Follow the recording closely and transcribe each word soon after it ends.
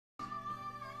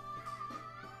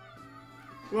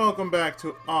Welcome back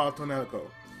to Tonelico.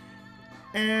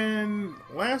 And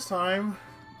last time,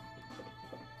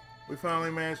 we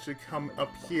finally managed to come up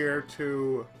here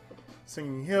to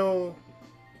Singing Hill.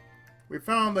 We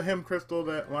found the hymn crystal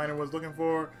that Liner was looking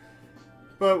for,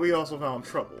 but we also found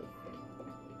trouble.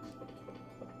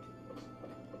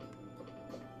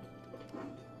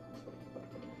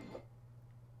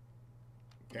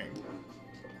 Okay.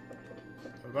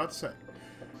 I was about to say.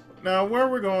 Now, where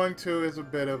we're going to is a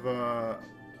bit of a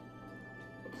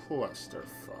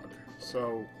clusterfuck.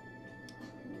 So,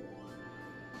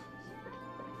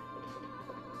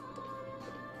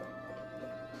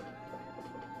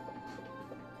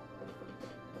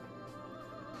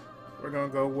 we're going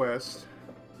to go west.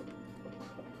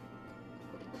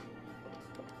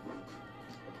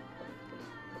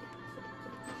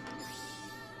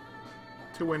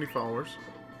 To Windy Flowers.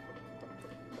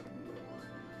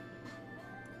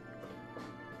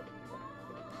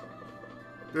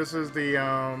 This is the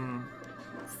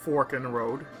fork in the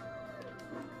road.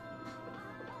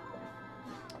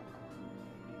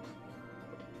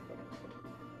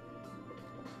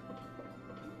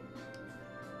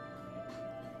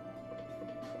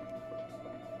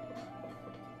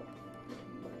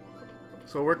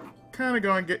 So we're kind of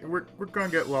going to get we're going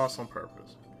to get lost on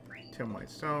purpose. 10 white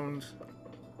stones.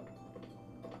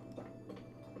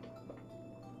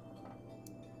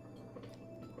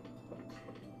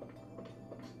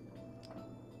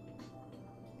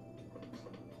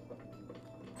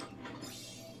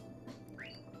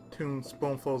 Two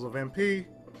spoonfuls of MP.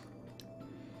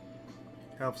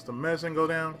 Helps the medicine go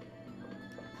down.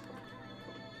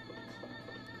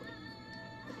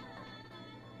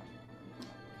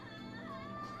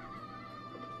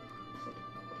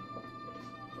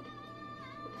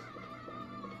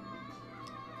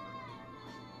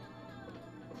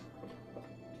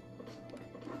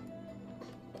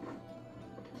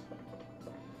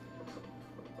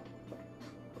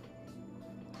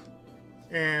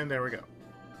 And there we go.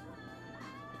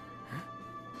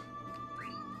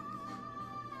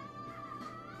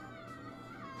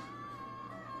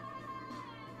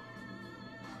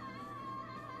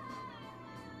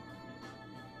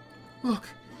 Look,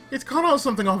 it's caught on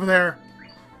something over there.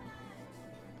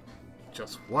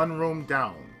 Just one room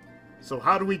down. So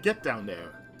how do we get down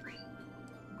there?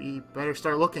 We better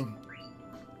start looking.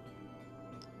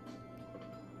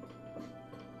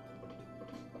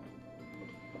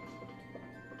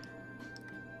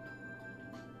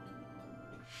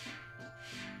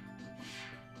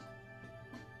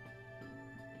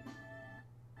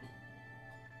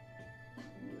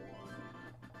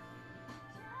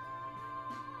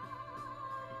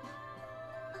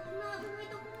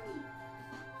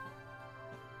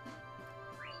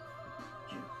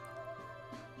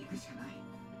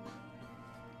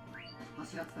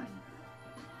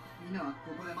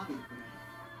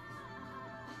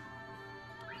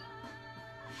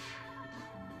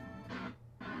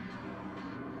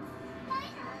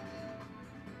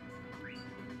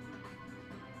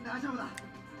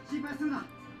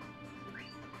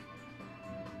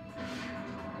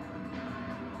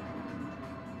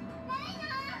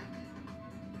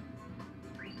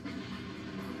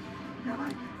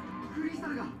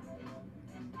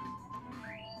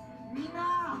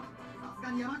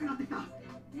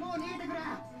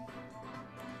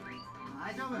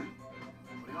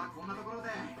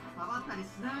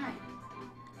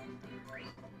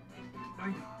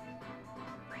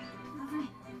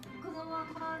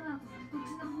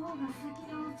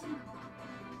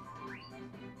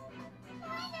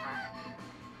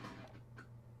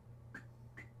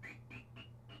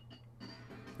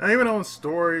 Now, even on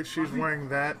story, she's wearing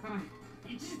that.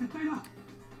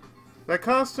 That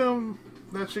costume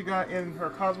that she got in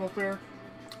her Cosmo Fair,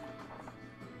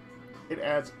 it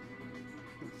adds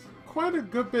quite a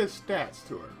good bit of stats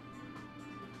to her.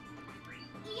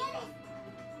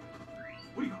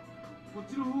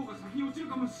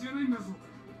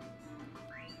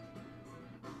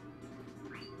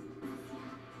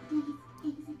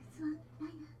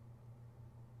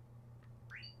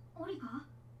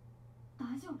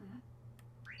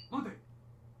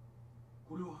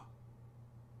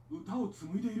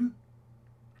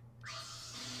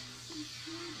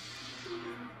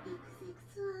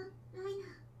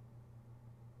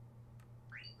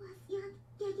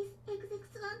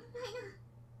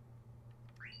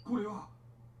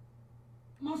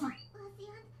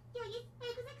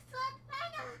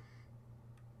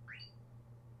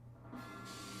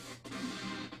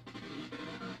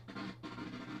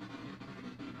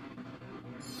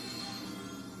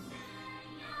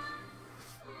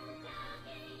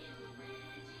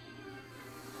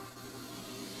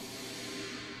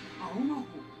 青魔法。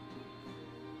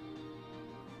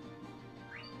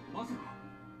まさか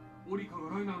オリカ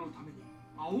がライナーのために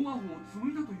青魔法を紡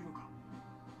いだというのか。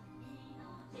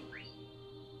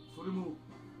それも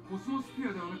コスモスフィ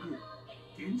アではなく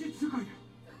現実世界で。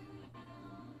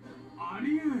あ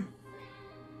りえん。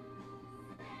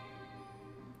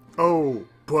 Oh,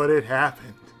 but it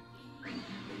happened.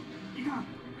 いかん、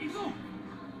行くぞ。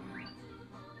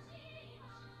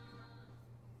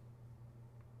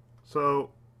 So,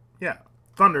 yeah,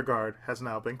 Thunder Guard has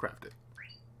now been crafted.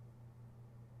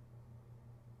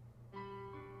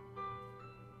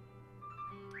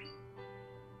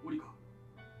 オリカ、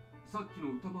さっき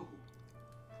の歌魔法、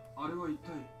あれは一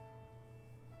体。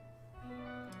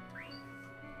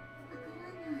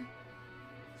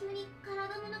急に体の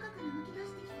中から湧き出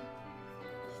してきて、い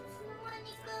つの間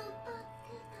にか歌っ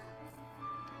てた。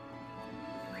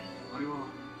あれは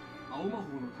青魔法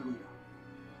の類だ。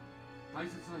大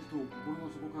切な人を心の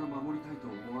底から守りたいと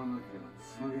思わなければ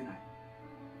紡げない。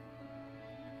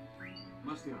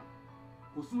ましてや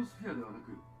コスモスフィアではな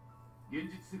く現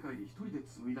実世界で一人で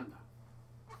紡いだんだ。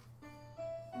私、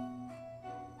こ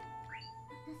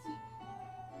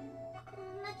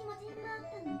んな気持ちになっ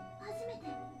たの初めて。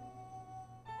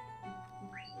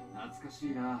懐かしい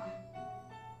な。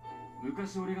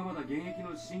昔俺がまだ現役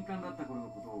の新官だった頃の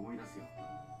ことを思い出すよ。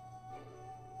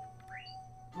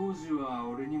当時は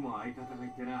俺にも相方がい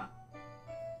てな。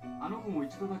あの子も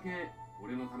一度だけ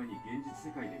俺のために現実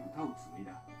世界で歌を紡い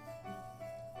だ。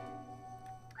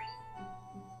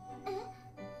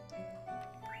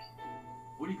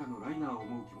オリカのライナーを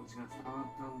思う気持ちが伝わっ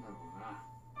たんだろうな。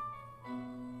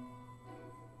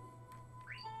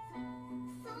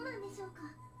そうなんでしょうか。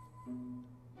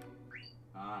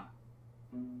ああ、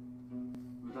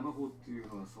歌魔法っていう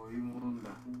のはそういうものなん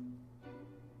だ。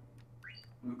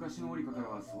昔のオリカから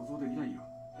は想像できないよ。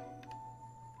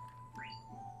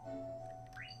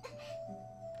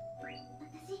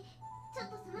私、ちょっ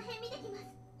とその辺見てきます。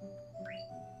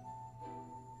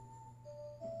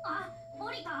あ、オ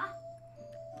リカ？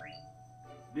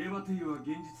令和テイユは現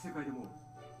実世界でも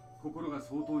心が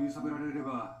相当揺さぶられれ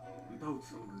ば歌を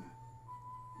紡ぐ。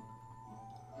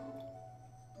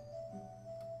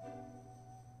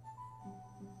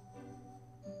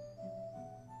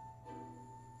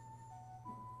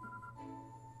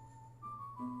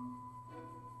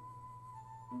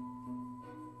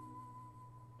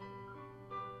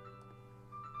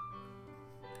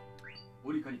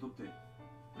オリカにとって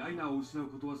ライナーを失う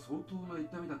ことは相当な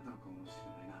痛みだったのかもし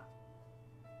れないな。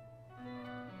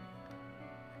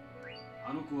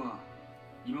あの子は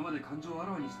今まで感情をあ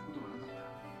らわにしたことがなかっ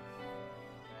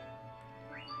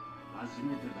た。初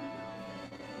めてだよ、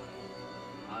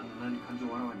あんなに感情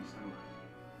をあらわにしたのは。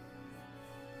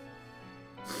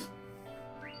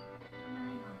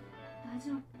大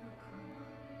丈夫か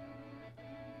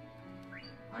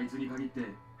な。あいつに限って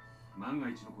万が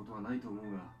一のことはないと思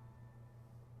うが。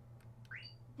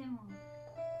でも、こ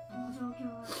の状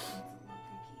況は絶望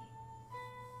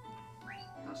的。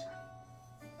確かに。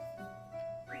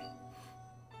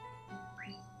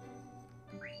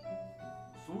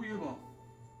そういえば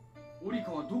オリ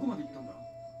カはどこまで行ったんだ。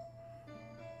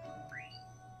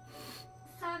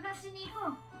探しに行こう。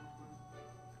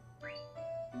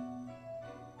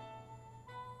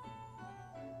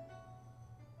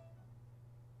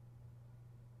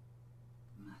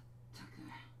まったく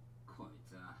こい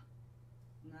つは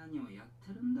何をやっ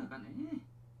てるんだかね。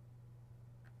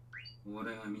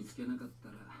俺が見つけなかった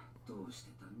らどうし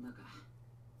てたんだか。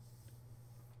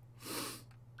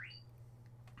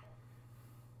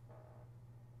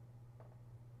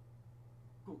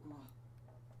ここは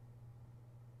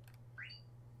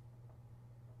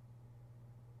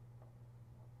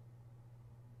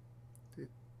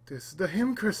This is the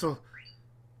hymn crystal.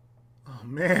 Oh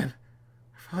man,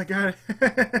 I finally got it.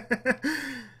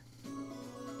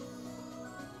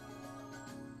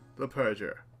 The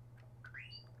Purger.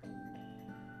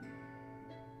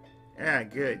 Yeah,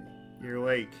 good. You're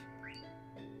awake.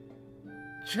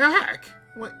 Jack!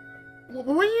 What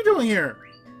are you doing here?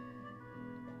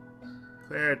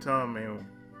 Claire told me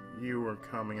you were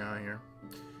coming out here.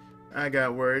 I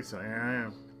got worried, so here I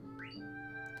am.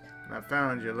 When I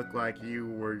found you, it looked like you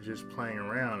were just playing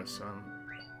around or something.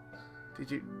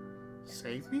 Did you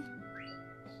save me?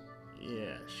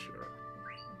 Yeah, sure.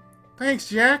 Thanks,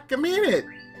 Jack. I mean it.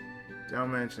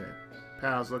 Don't mention it.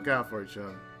 Pals look out for each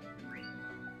other.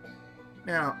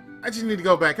 Now, I just need to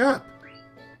go back up.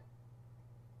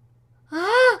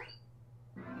 Ah!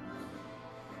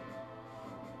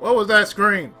 What was that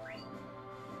scream?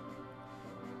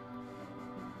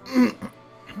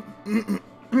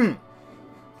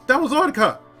 That was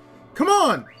Orca! Come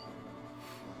on!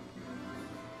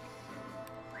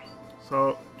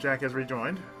 So, Jack has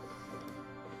rejoined.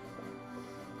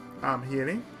 I'm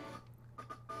healing.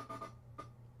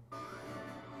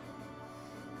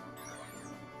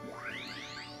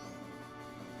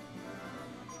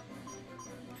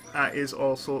 Is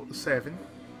also 7.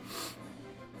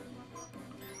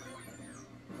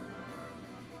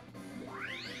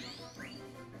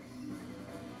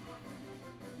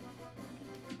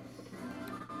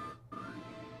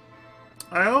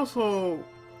 I also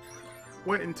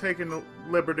went and taken the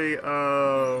liberty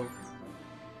of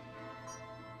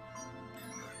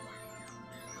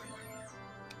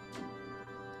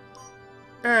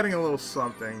adding a little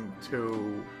something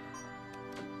to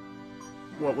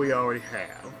what we already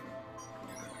have.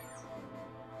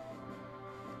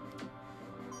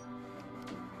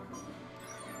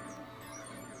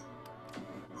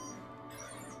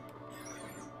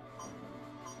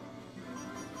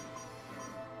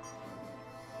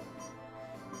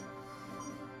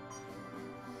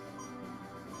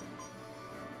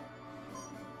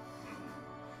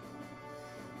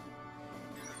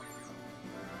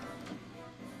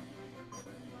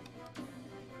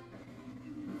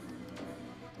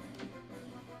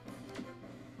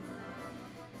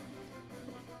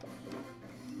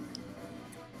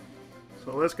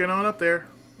 So let's get on up there.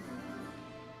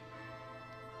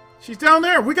 She's down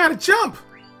there! We gotta jump!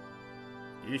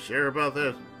 You sure about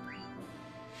this?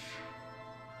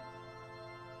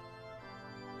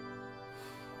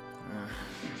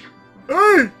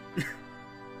 Hey!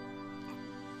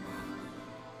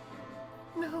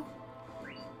 No.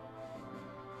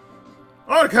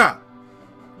 Orca!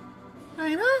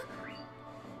 Lena?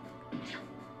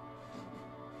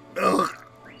 Ugh.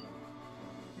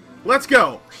 Let's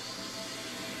go!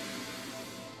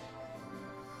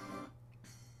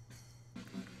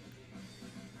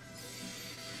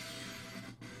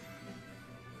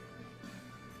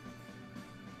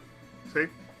 See?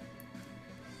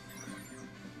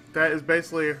 That is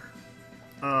basically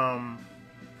her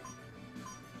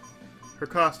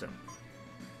costume.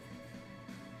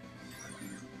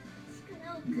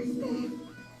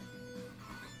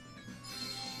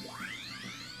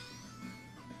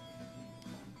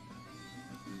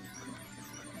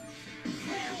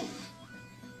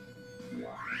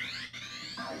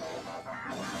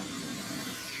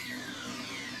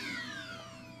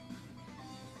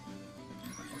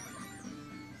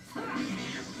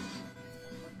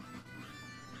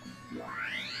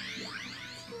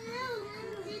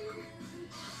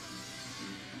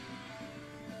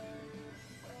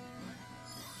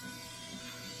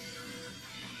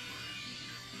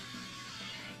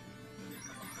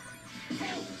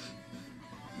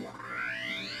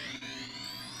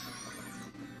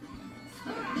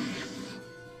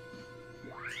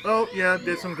 Oh, yeah,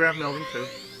 did some graph melding too.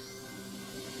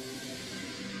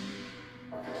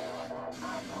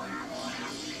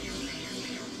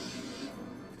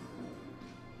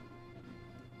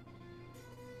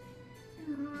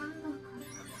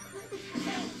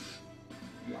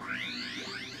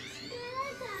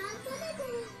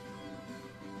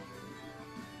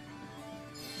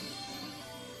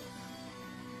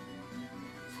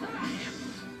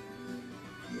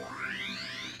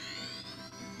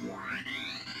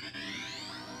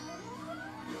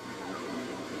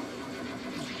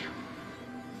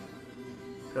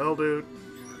 Hell, dude.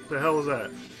 The hell is that?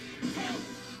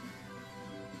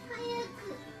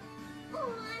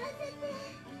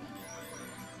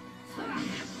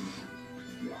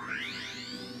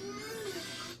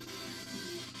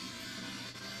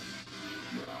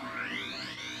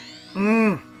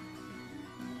 Mmm.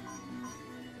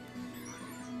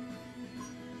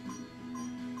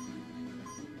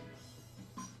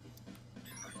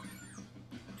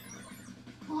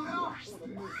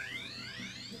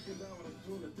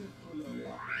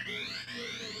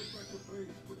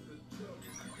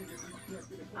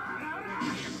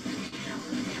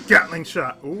 Gatling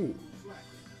shot. Ooh.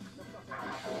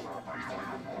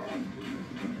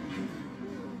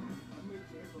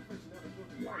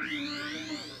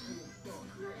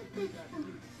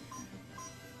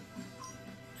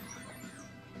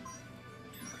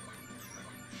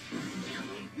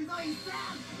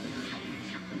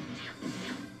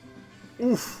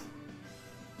 Oof.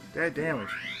 That damage.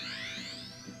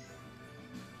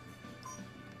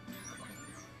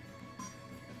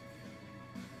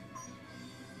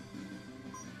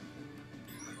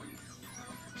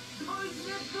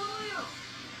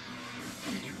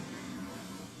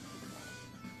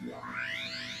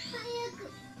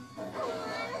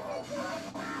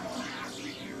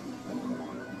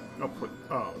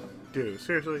 Oh, dude,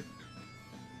 seriously?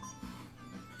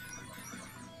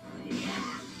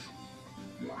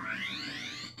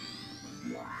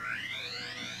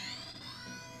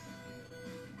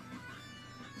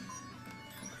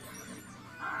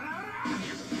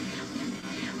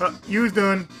 You was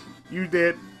done. You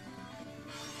did.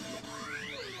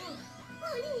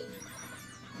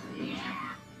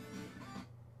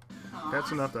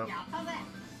 That's enough, though.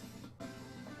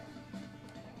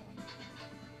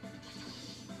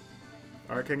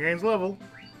 Arcane gains level.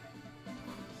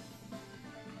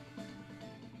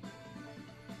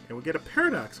 And we get a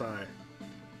Paradox Eye.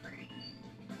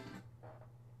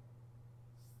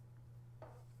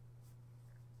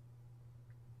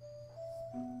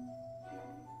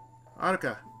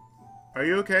 Aruka, are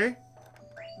you okay?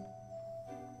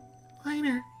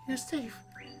 Liner, you're safe.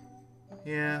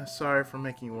 Yeah, sorry for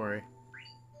making you worry.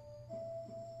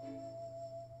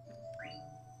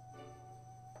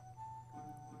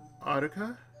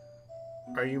 Aruka,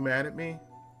 are you mad at me?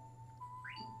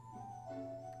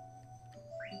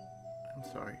 I'm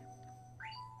sorry.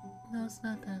 No, it's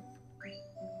not that.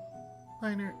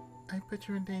 Liner, I put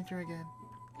you in danger again.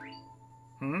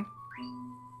 Hmm?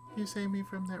 You saved me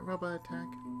from that robot attack.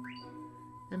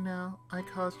 And now I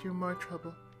caused you more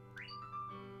trouble.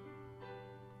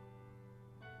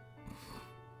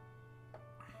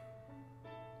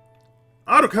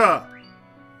 Aruka!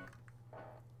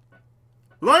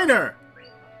 Liner!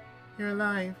 You're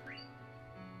alive.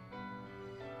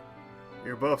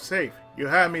 You're both safe. You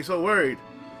had me so worried.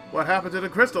 What happened to the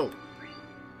crystal?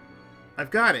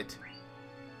 I've got it.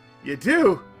 You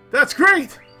do? That's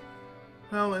great!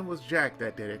 Well, it was Jack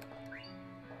that did it.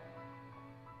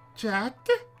 Jack?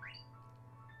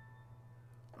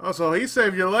 Oh, so he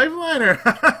saved your life, Liner!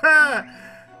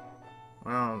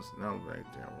 Well, it's no big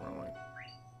deal, really.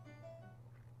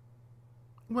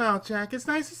 Well, Jack, it's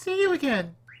nice to see you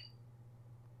again.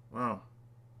 Well,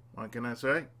 what can I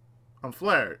say? I'm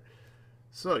flattered.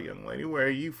 So, young lady, where are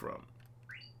you from?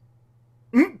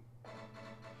 Hmm?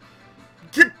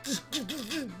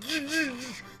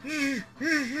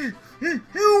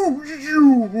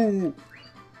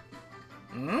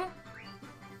 Hmm?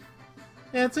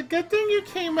 It's a good thing you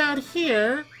came out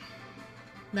here.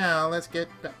 Now let's get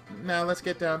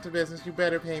down to business. You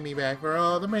better pay me back for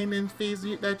all the maintenance fees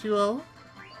that you owe.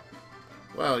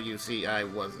 Well, you see, I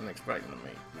wasn't expecting to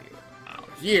make you out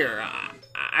here.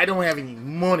 I don't have any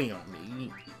money on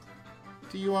me.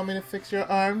 Do you want me to fix your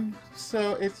arm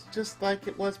so it's just like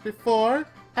it was before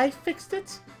I fixed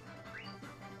it?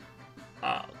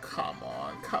 Oh, come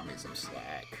on. Cut me some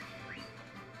slack.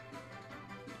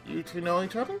 You two know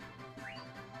each other?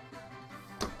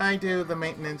 I do the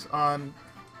maintenance on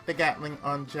the Gatling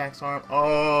on Jack's arm.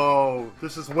 Oh,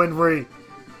 this is Winry.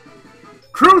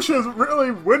 Crucia's really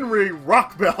Winry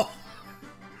Rockbell.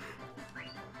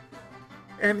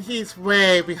 And he's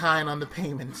way behind on the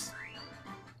payments.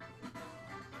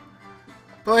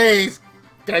 Please,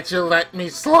 can't you let me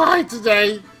slide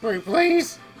today?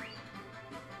 Please?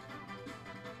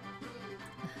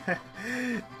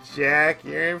 Jack,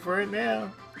 you're in for it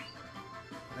now.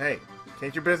 Hey,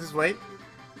 can't your business wait?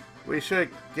 We should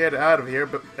get out of here,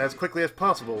 but as quickly as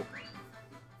possible.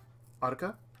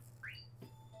 Aruka?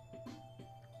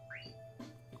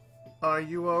 Are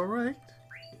you alright?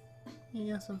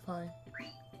 Yes, I'm fine.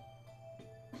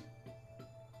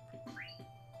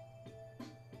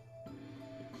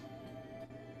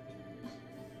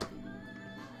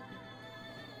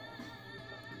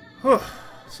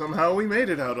 Somehow we made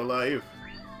it out alive.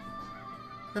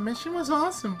 The mission was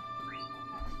awesome.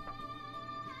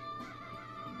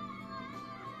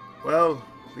 Well,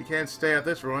 we can't stay at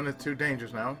this ruin. It's too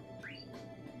dangerous now.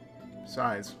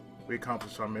 Besides, we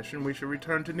accomplished our mission. We should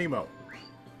return to Nemo.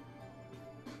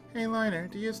 Hey, Liner,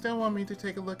 do you still want me to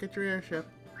take a look at your airship?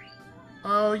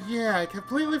 Oh, yeah, I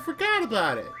completely forgot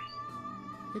about it.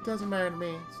 It doesn't matter to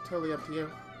me. It's totally up to you.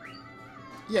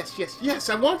 Yes,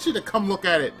 I want you to come look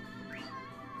at it.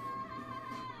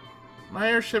 My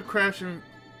airship crashed in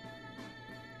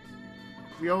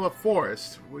Viola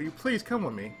Forest. Will you please come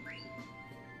with me?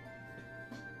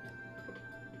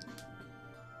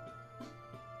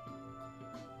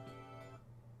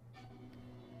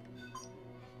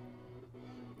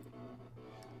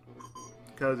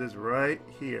 Because it's right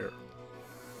here.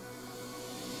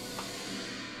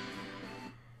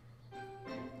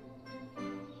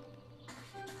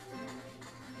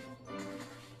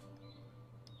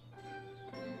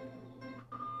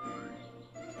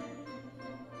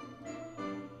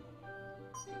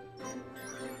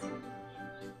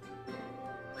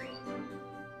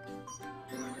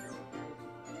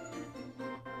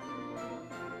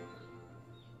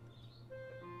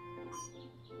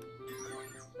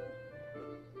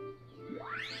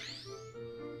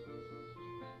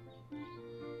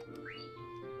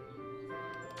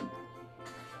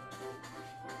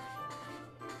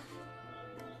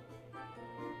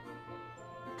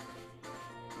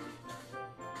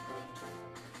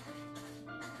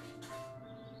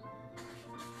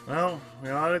 Well, we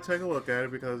ought to take a look at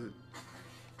it because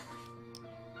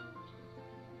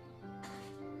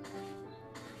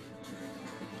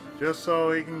just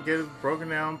so he can get his broken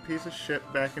down piece of shit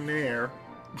back in the air.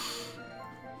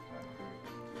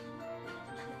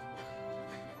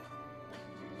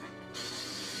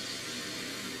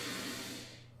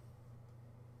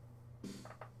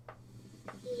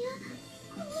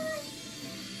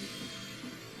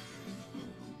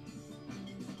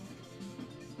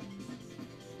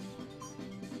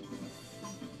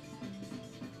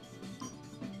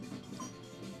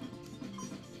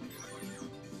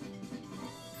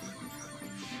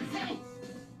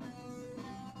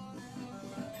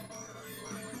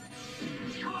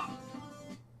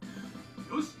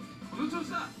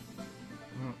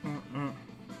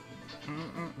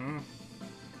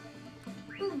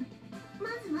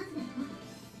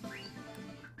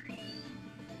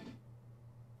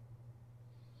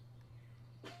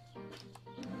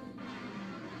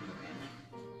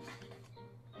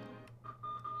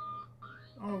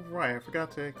 Oh right, I forgot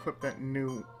to equip that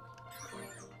new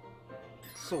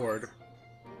sword.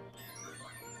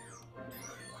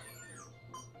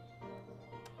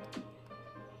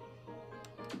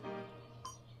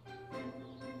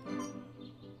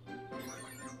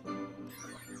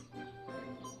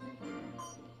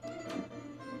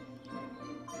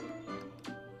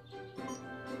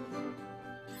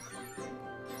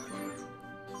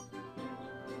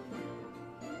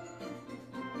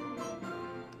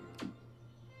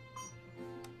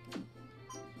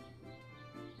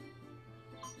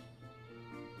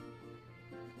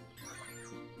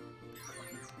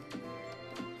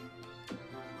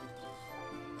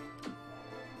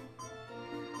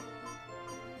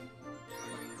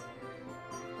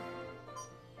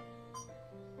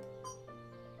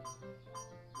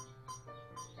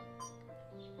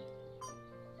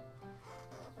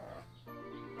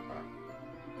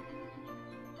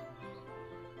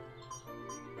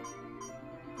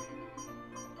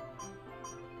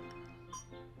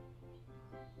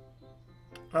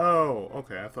 Oh,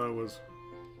 okay, I thought it was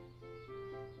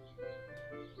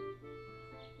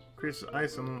increases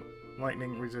ice and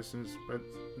lightning resistance, but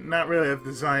not really a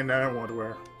design that I want to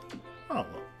wear. Oh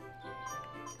well.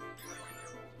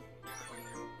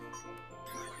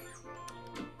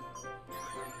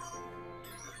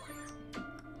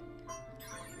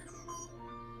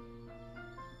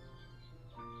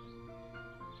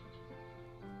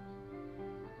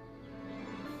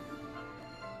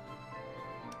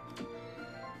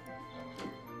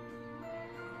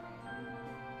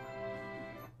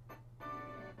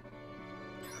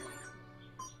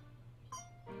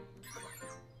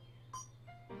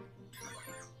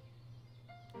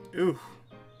 Oof.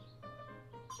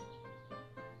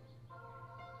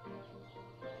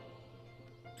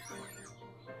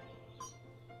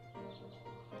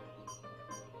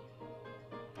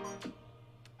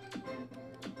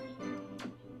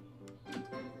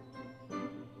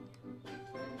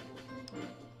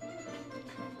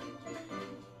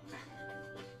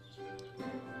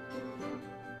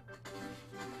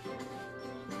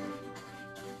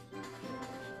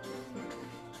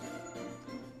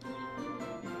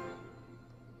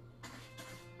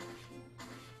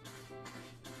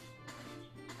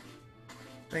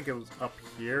 I think it was up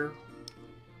here.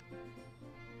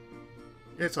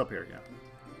 It's up here, yeah.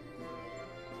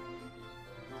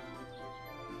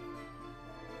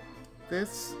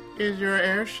 This is your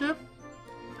airship?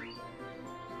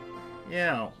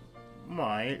 Yeah.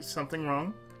 Why? Something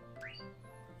wrong?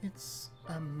 It's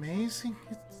amazing.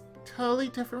 It's totally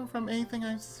different from anything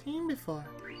I've seen before.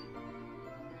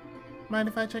 Mind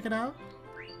if I check it out?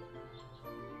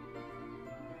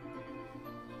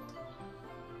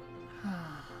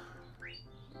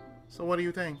 So what do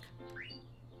you think?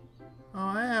 Oh,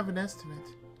 I have an estimate.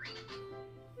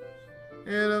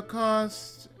 It'll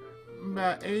cost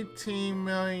about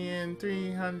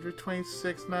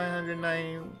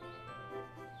 18,326,999.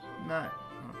 Let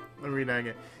me read that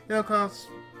again. It'll cost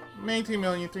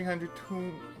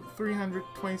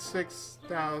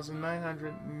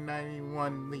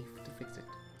 18,326,991 leaf to fix it.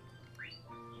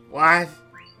 What?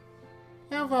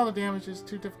 Now if all the damage is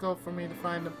too difficult for me to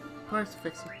find the parts to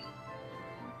fix it.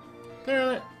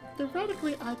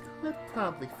 Theoretically, I could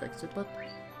probably fix it, but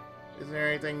is there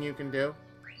anything you can do?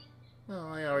 Well,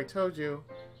 I already told you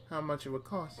how much it would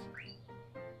cost.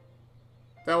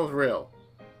 That was real.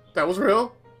 That was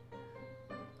real?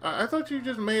 I thought you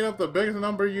just made up the biggest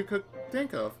number you could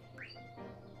think of.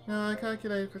 No, I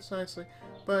calculated precisely,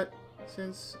 but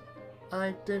since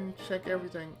I didn't check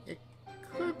everything, it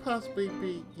could possibly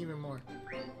be even more.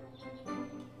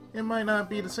 It might not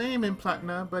be the same in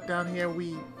Platina, but down here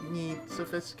we need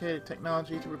sophisticated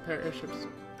technology to repair airships.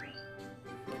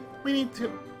 We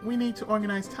need to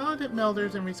organize talented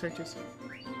melders and researchers.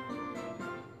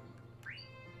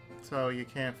 So you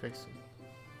can't fix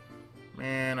it.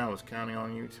 Man, I was counting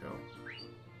on you too.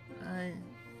 I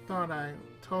thought I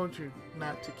told you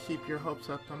not to keep your hopes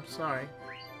up. I'm sorry.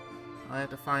 I had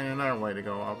to find another way to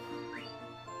go up.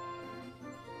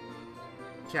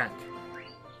 Jack.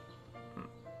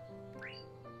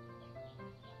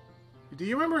 Do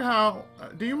you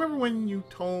remember when you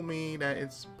told me that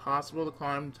it's possible to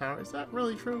climb the tower? Is that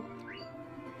really true?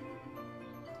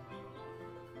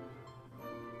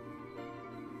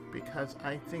 Because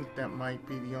I think that might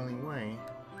be the only way.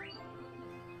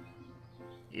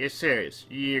 You're serious?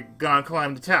 You're gonna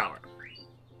climb the tower?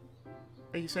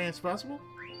 Are you saying it's possible?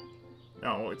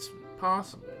 No, it's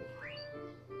possible.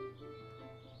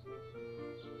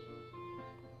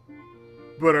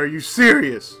 But are you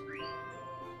serious?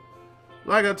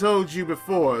 Like I told you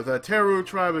before, the Teru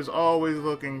tribe is always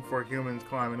looking for humans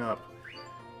climbing up.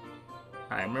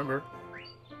 I remember.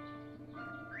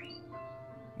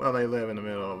 Well, they live in the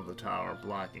middle of the tower,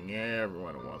 blocking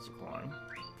everyone who wants to climb.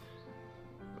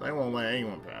 They won't let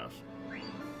anyone pass.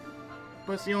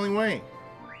 But it's the only way.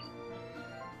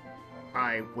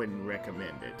 I wouldn't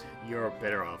recommend it. You're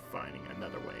better off finding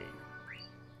another way.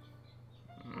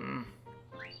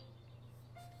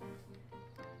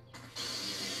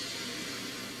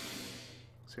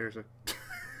 Seriously.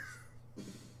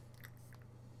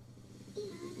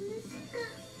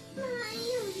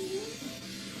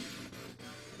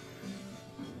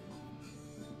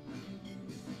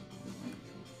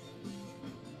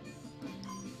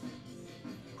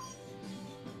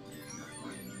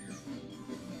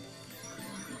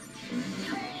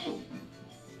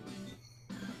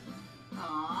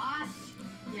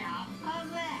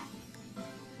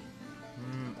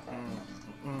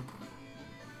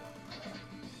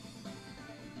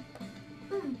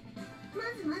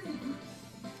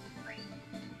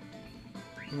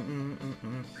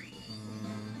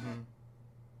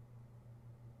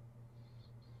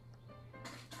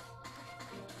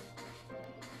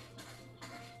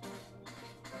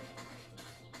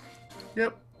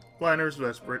 Yep, Liner's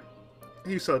desperate.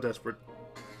 He's so desperate.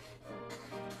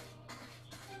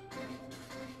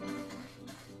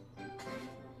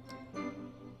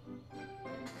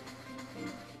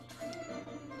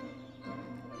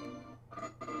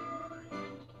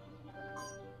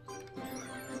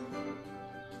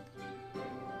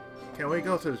 Can we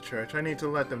go to the church? I need to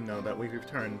let them know that we've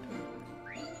returned.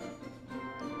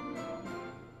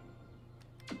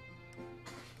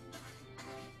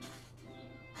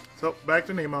 So, back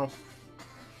to Nemo.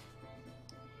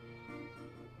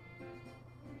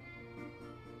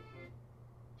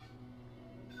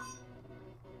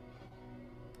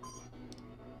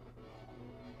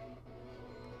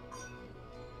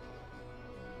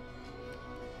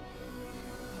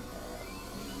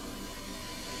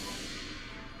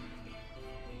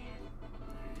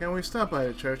 Can we stop by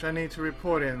the church? I need to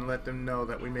report in and let them know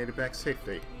that we made it back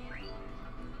safely.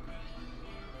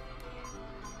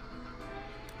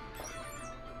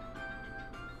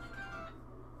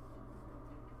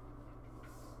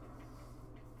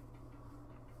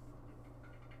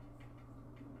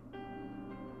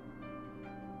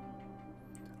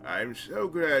 I'm so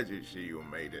glad to see you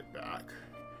made it back.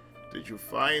 Did you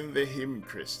find the hymn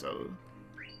crystal?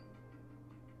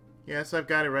 Yes, I've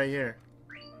got it right here.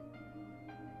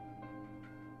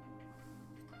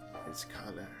 Its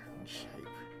color and shape.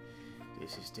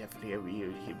 This is definitely a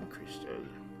real hymn crystal.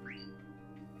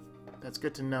 That's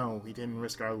good to know. We didn't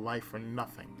risk our life for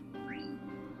nothing.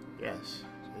 Yes,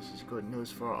 this is good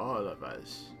news for all of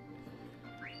us.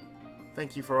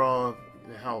 Thank you for all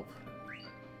the help.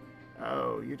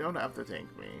 Oh, you don't have to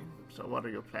thank me. So what are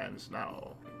your plans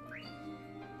now?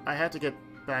 I had to get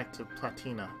back to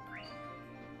Platina.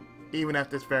 Even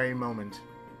at this very moment,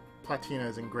 Platina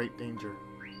is in great danger.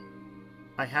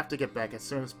 I have to get back as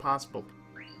soon as possible.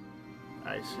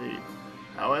 I see.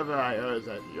 However, I heard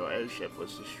that your airship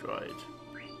was destroyed.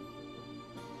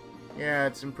 Yeah,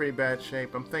 it's in pretty bad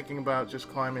shape. I'm thinking about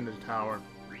just climbing the tower.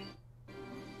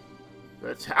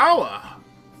 The tower?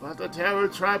 But the Terror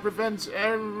Tribe prevents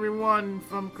everyone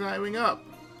from climbing up.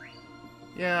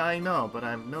 Yeah, I know, but I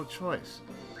have no choice.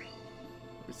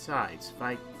 Besides, if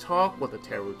I talk with the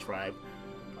Terror Tribe,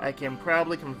 I can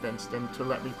probably convince them to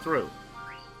let me through.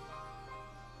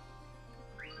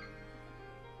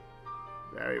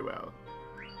 Very well.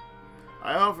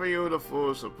 I offer you the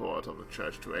full support of the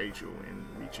church to aid you in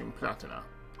reaching Platina.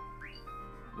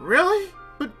 Really?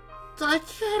 But I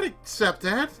can't accept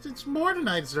that. It's more than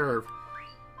I deserve.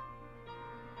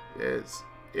 This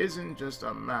isn't just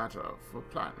a matter for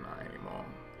Platinum anymore.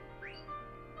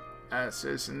 As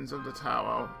citizens of the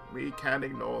tower, we can't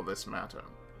ignore this matter.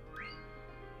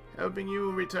 Helping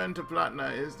you return to Platina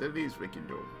is the least we can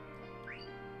do.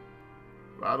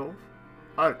 Radolf,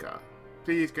 Arka,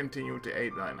 please continue to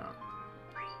aid Lina.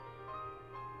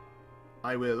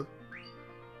 I will.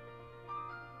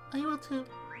 I will too.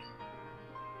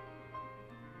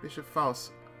 Bishop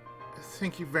Faust,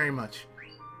 thank you very much.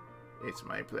 It's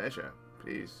my pleasure.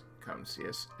 Please come see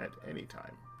us at any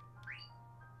time.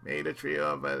 May the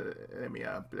trio of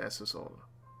Elemia bless us all.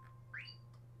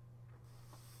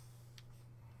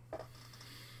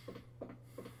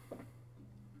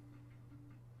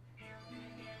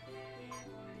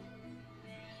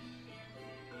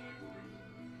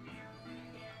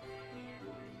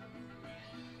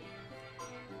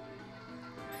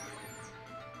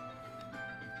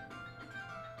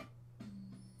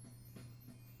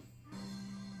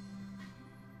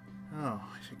 Oh,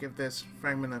 I should give this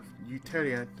fragment of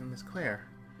Euteria to Miss Claire.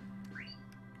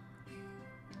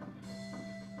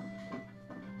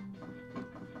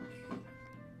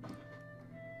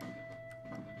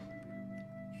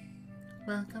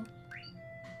 Welcome.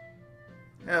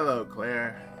 Hello,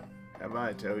 Claire. Have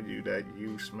I told you that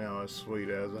you smell as sweet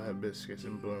as a hibiscus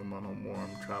in bloom on a warm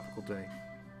tropical day?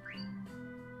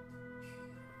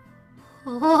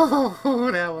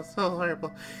 Oh, that was so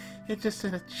horrible. It just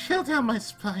sent a chill down my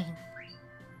spine.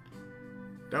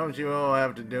 Don't you all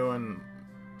have to do an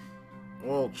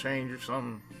oil change or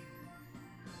something?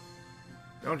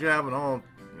 Don't you have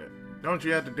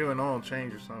to do an oil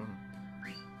change or something?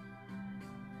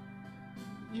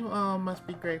 You all must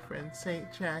be great friends. Say,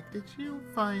 Jack, did you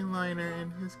find Liner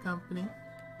in his company?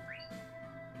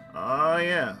 Oh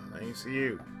yeah, thanks to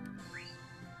you.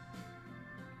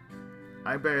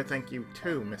 I better thank you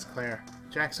too, Miss Claire.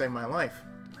 Jack saved my life.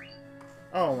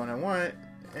 Oh, and I wanted...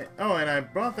 Oh, and I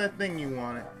brought that thing you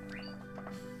wanted.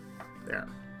 There.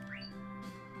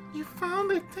 You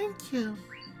found it, thank you.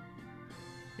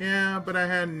 Yeah, but I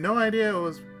had no idea it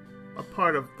was a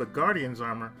part of the Guardian's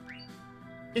armor.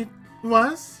 It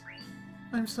was?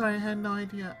 I'm sorry, I had no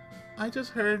idea. I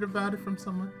just heard about it from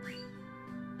someone.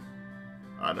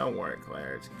 Oh, don't worry,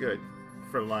 Claire. It's good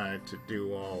for Lionel to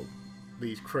do all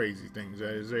these crazy things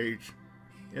at his age.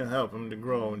 It'll help him to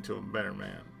grow into a better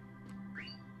man.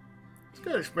 It's a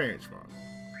good experience for him.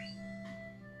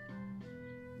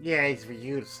 Yeah, it's for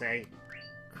you to say.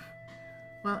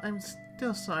 Well, I'm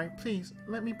still sorry. Please,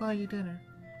 let me buy you dinner.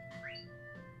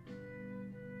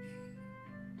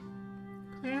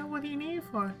 Claire, what do you need it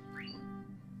for?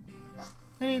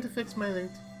 I need to fix my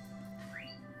lute.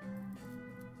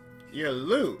 Your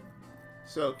lute?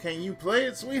 So can you play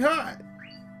it, sweetheart?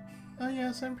 Oh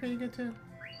yes, I'm pretty good too.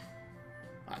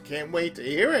 I can't wait to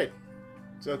hear it.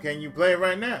 So can you play it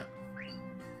right now?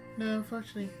 No,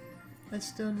 unfortunately. I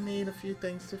still need a few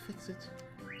things to fix it.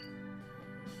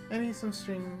 I need some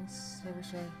strings. I wish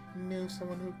I knew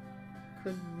someone who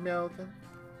could meld them.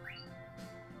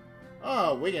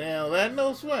 Oh, we can handle that,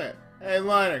 no sweat. Hey,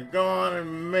 Liner, go on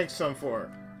and make some for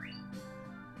her.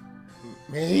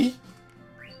 Me?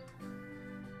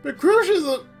 But Crucia's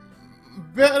a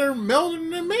better melder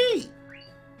than me.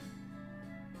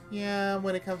 Yeah,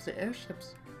 when it comes to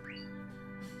airships.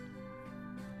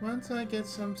 Once I get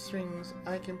some strings,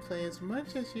 I can play as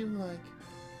much as you like.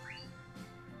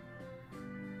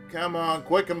 Come on,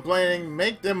 quit complaining.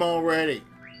 Make them already.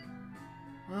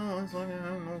 Oh, as long as I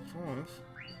have no choice.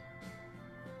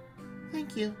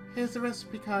 Thank you. Here's the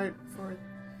recipe card for it.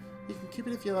 You can keep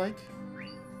it if you like.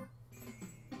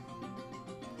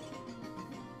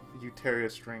 Euteria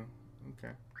string.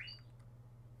 Okay.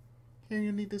 Here,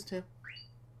 you'll need this too.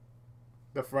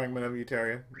 The fragment of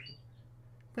Euteria.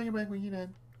 Bring it back when you're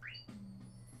done.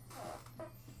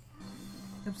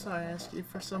 I'm sorry I asked you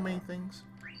for so many things.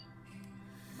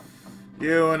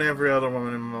 You and every other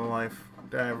woman in my life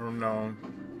that I've ever known.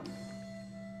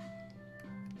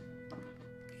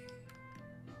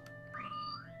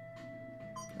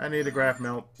 I need a graph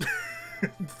melt.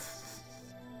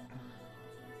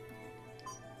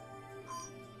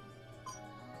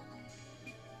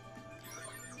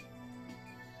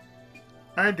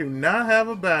 I do not have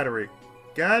a battery.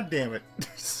 God damn it.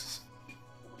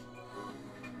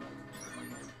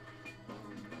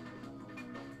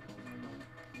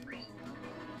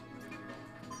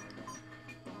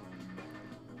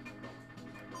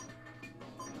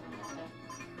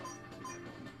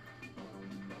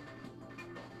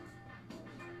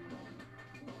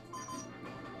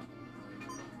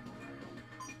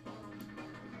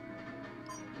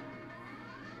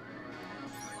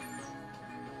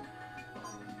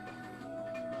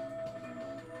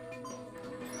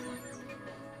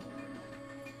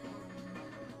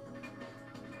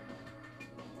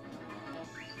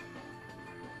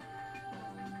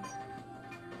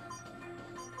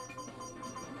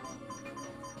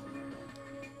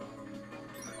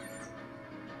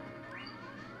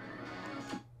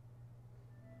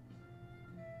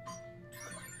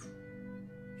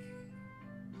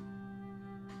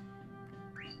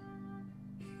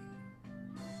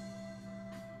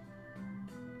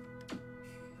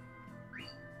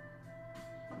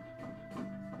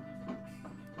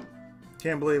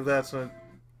 Can't believe that's a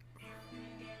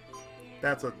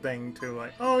thing too.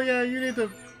 Like, oh yeah, you need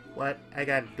to. What? I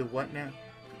gotta do what now?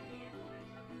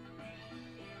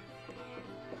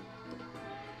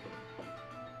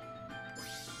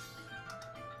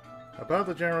 About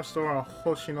the general store on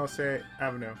Hoshinose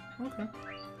Avenue. Okay.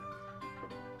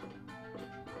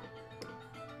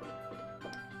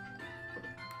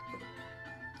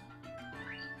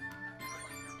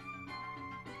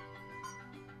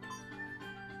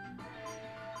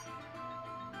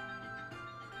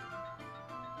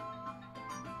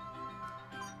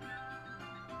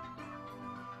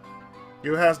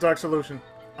 You has dark solution.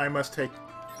 I must take.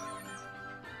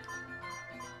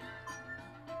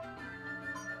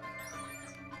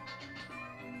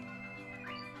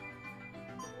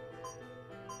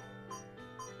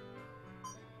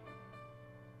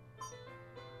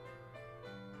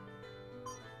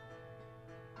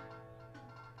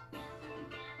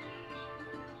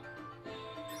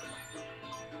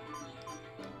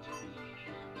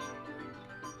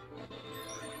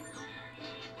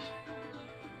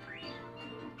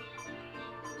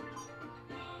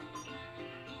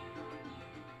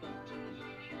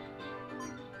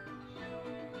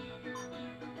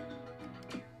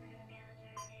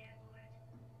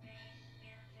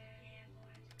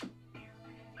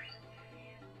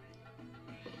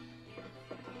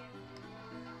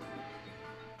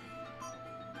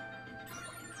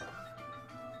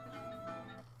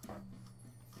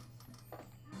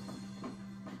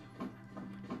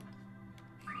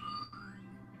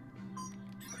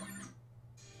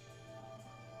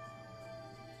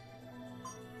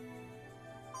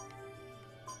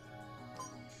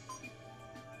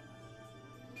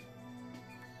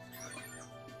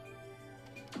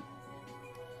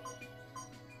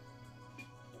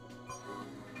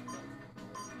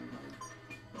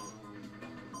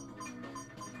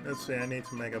 Let's see, I need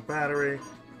to make a battery.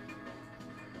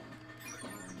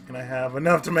 And I have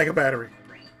enough to make a battery.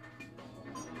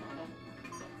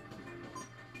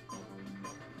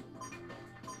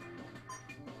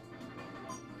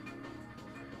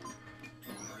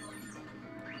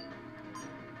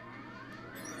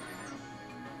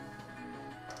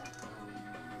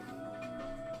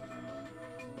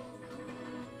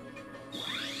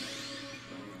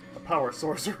 A power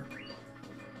sorcerer.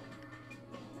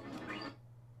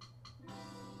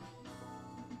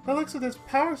 By the looks of this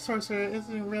power sorcerer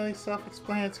isn't really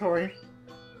self-explanatory.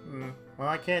 Well,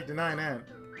 I can't deny that.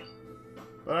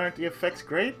 But aren't the effects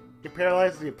great? You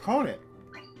paralyze the opponent.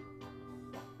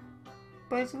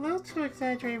 But it's a little too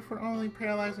exaggerated for only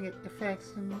paralyzing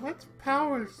effects. And what's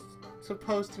power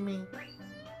supposed to mean?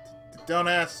 Don't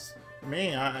ask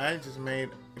me. I just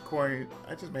made according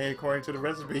to the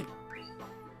recipe.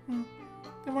 Then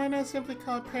why not simply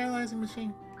call it paralyzing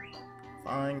machine?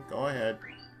 Fine, go ahead.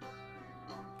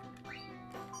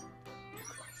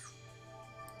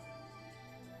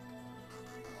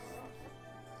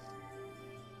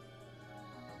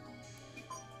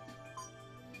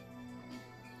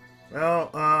 Well,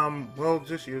 we'll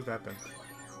just use that then.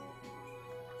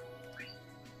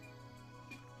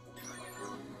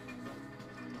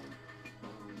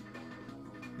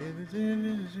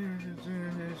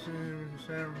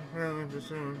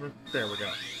 There we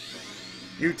go.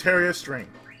 Euteria string.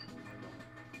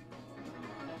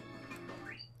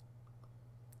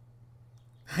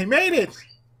 I made it!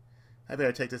 I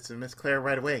better take this to Miss Claire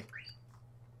right away.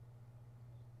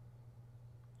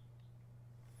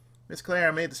 Miss Claire,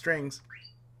 I made the strings.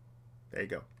 There you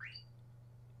go.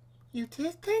 You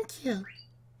did? Thank you.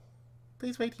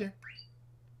 Please wait here.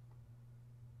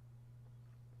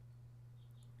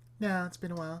 Now, it's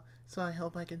been a while, so I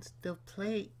hope I can still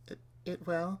play it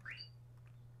well.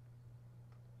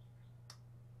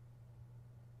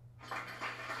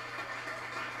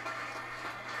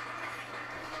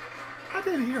 I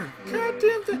didn't hear a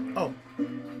goddamn thing. Oh.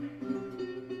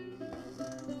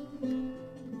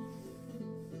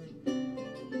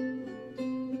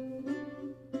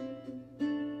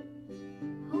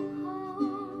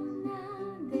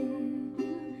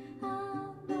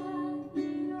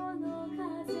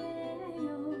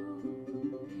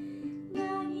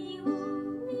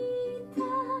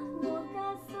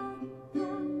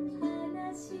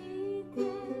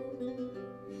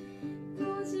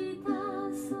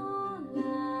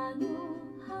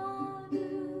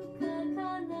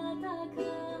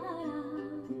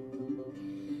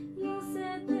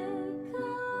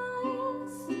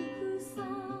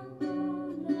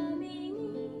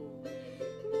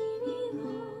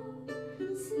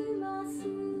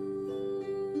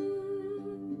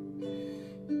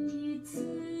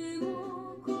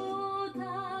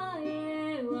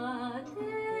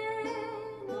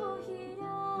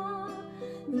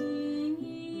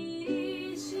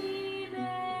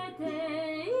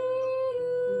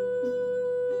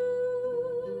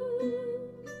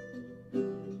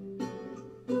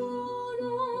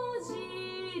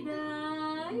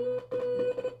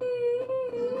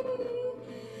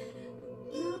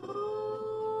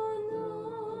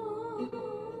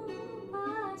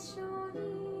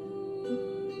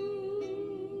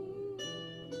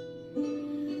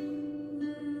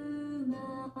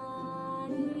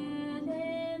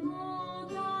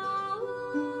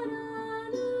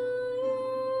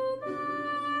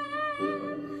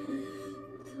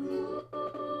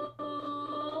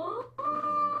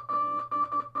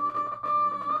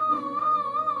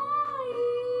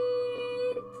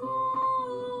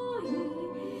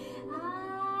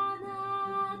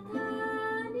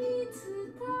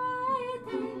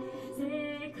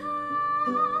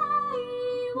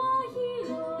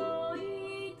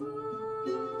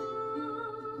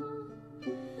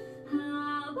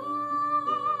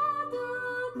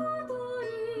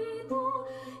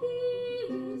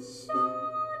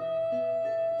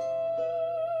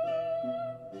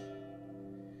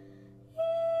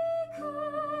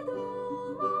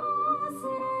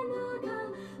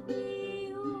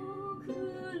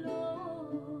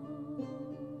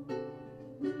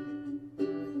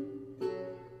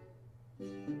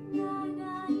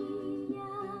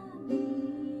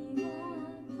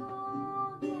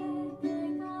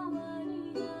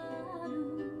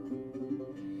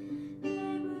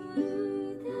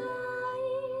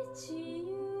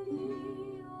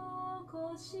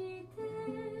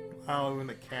 Wow, even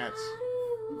the cats.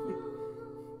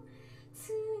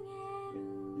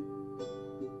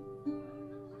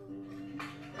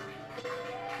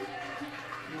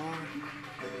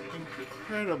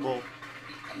 Incredible.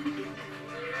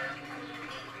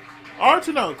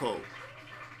 Tonelico.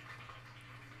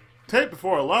 Tape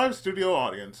before a live studio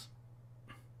audience.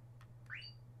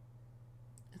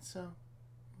 It's so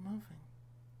moving.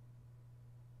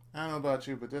 I don't know about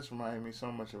you, but this reminded me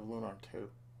so much of Lunar 2.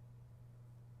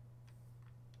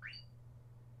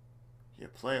 You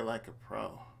play like a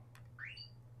pro.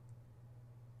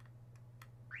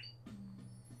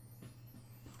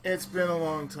 It's been a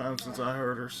long time since I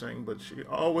heard her sing, but she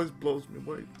always blows me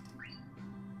away.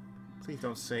 Please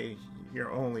don't say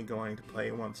you're only going to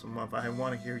play once a month. I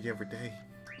want to hear you every day.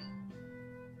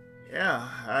 Yeah,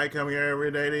 I come here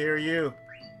every day to hear you.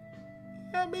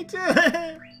 Yeah, me too.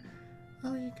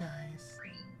 Oh, you guys.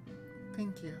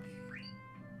 Thank you.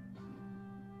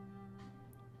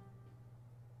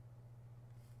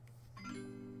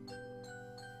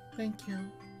 Thank you.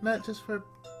 Not just for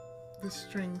the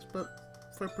strings, but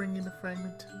for bringing the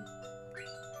fragment too.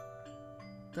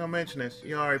 Don't mention this.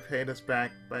 You already paid us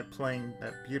back by playing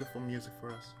that beautiful music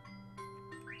for us.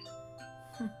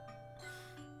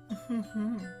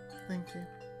 Thank you.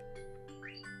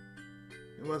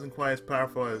 It wasn't quite as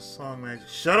powerful as song magic.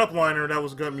 Shut up, Liner. That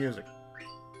was good music.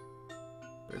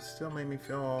 But it still made me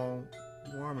feel all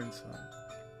warm inside.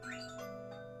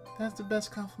 That's the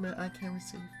best compliment I can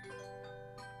receive.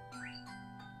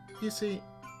 You see,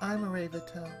 I'm a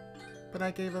Raventel, but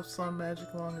I gave up song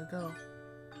magic long ago.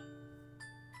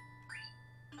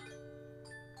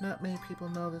 Not many people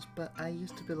know this, but I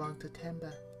used to belong to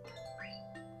Temba.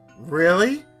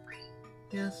 Really?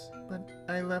 Yes, but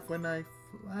I left when I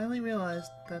finally realized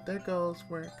that their goals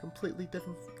were completely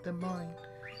different than mine.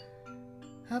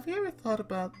 Have you ever thought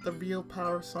about the real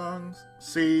power of songs?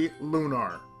 See,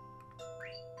 Lunar.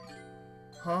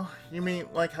 Huh? You mean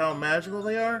like how magical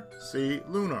they are? See,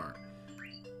 Lunar.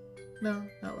 No,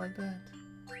 not like that.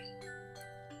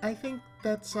 I think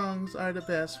that songs are the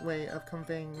best way of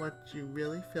conveying what you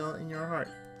really feel in your heart.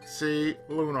 See,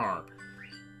 Lunar.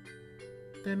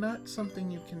 They're not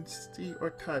something you can see or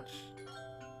touch.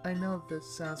 I know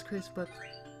this sounds crazy, but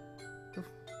with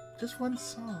just one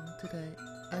song today,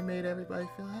 I made everybody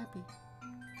feel happy.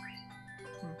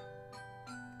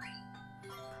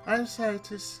 I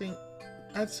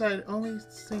decided only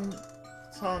sing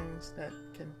songs that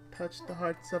can touch the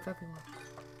hearts of everyone.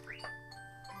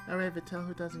 A Raventel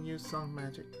who doesn't use song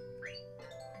magic.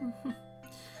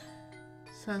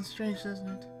 Sounds strange, doesn't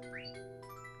it?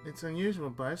 It's unusual,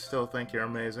 but I still think you're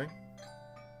amazing.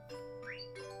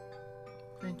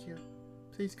 Thank you.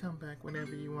 Please come back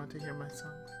whenever you want to hear my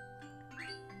songs.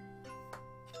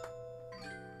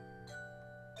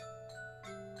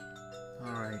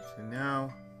 Alright, and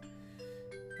now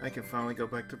I can finally go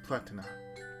back to Platina.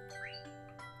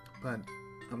 But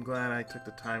I'm glad I took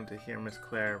the time to hear Miss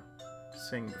Claire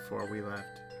sing before we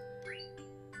left.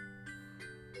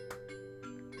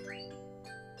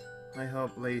 I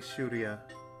hope Lady Shuria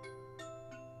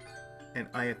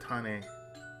and Ayatane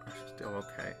are still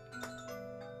okay.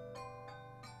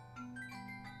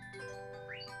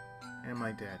 And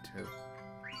my dad too.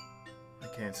 I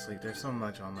can't sleep. There's so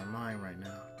much on my mind right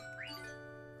now.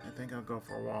 I think I'll go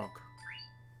for a walk.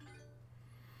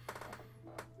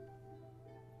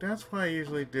 That's what I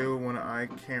usually do when I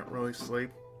can't really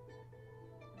sleep.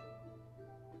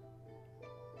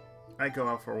 I go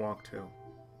out for a walk too.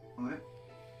 あれ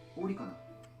オリかな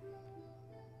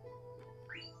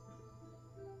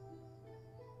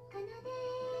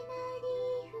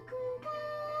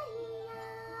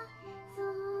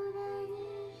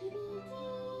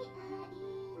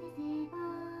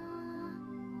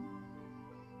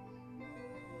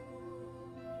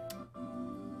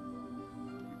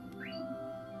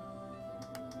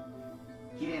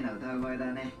綺麗な歌声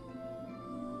だね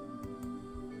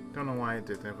Don't know why I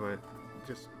did that, but it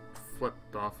just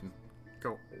flipped off and go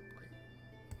away.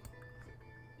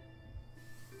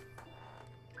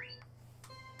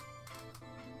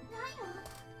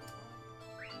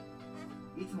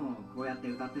 いつもこうやって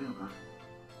歌ってるのか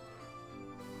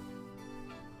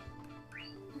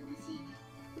私、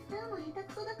歌も下手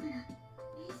くそだから練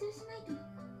習しないと。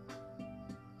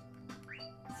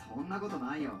そんなこと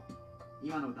ないよ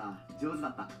今の歌上手だ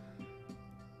った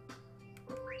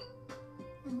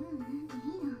いいな。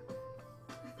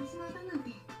私の歌なん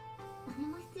て誰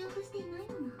も必要としていないもの。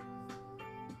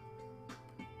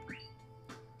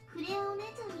クレアお姉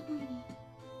ちゃんみたいに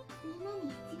みんな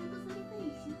に必要とされたり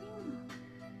しないもの。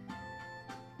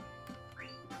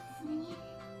それにい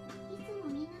つも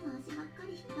みんなの足ばっか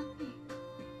り引っ張って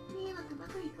迷惑ば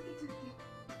かりかけち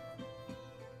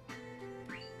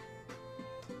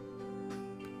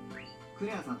ク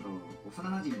レアさんと幼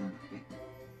なじみなんだっけ？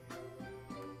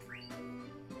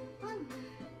うん、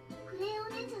クレイお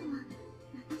姉ちゃんは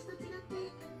私と違って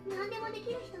何でもで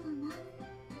きる人なんだ。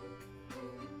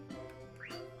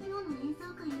今日の演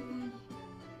奏会みたいに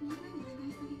みんなに期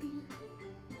待されてる。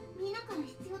みんなから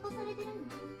必要とされてるの。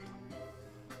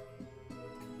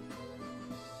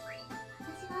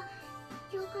私は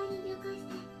教会に入会して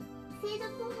聖女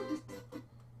候補として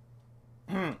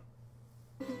うん。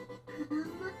不安を持っ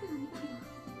てはみたけど、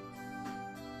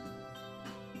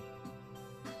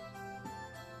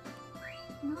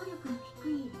能力の低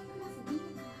いクラス B だ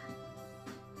から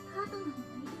パートナーも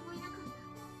誰もいなかった。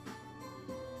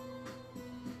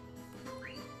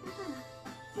だから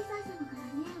司祭様から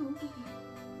命を受けて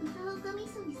歌う歌ミッ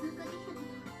ションに参加できたこと、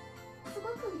すご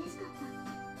く嬉しかった。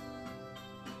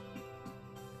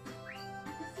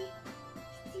私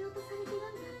必要とされてるんだ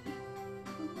って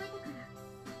思えたから。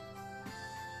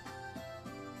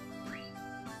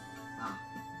ああ、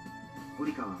オ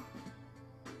リカは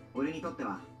俺にとって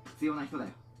は必要な人だ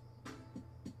よ。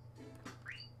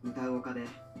歌う丘で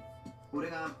俺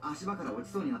が足場から落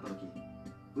ちそうになった時、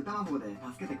歌魔法で助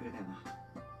けてくれたよな。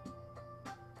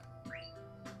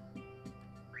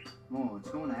もう落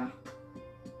ち込むなよ。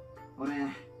俺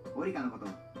オリカのこと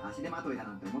足手まといだ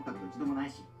なんて思ったこと一度もない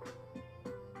し。ね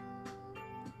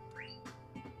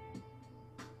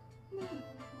え、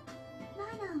ラ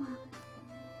イナーは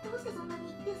どうしてそんな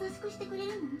に優しくしてくれ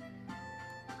るの？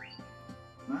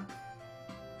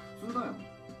普通だよ、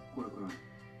これくらい。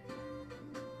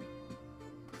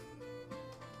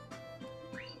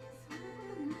そん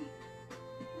な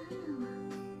ことない。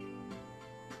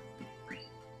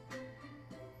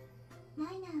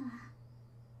ライナーは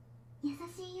優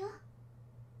しいよ。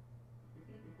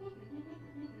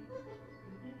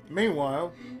Meanwhile, ダ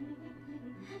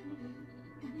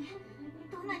メ、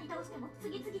どんなに倒しても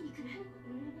次々に来る。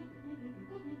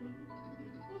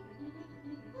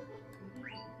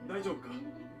大丈夫か？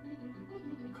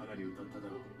かなり歌っただ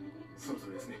ろう。そろそ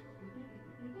ろですね。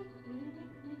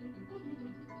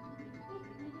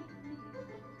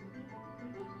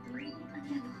ありがと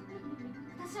う。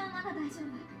私はまだ大丈夫。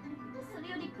それ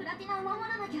よりプラティナを守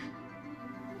らなきゃ。ウ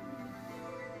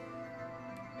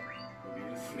イ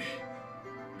ルスめ、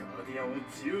ガーディアンを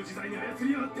自由自在に操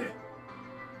りやがって。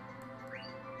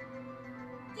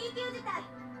緊急事態、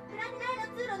プラティナへ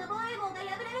の通路の防衛網が破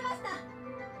られました。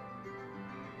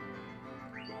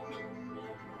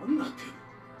なんだって。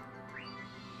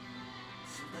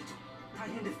小隊長、大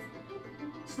変です。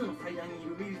首都の祭壇にい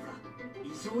るウイルスが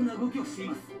異常な動きをしてい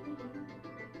ます。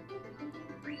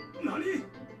何？ウ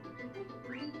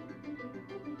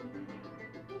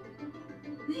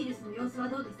イルスの様子は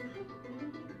どうですか？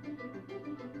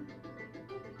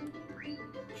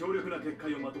強力な結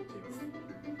界をまとっています。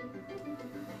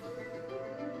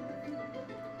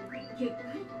結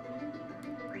界？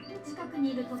近く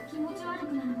にいると気持ち悪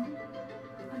くなるの。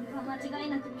あれは間違い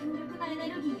なく強力なエネ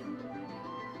ルギーよ。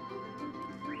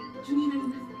気になり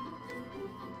ま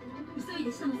す。急い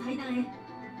で下の祭壇へ。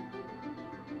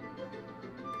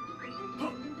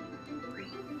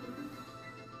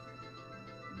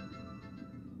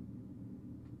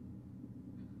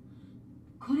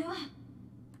これは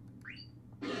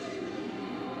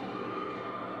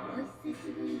お久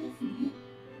しぶりですね、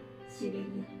シュレリ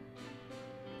ア。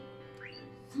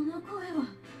その声は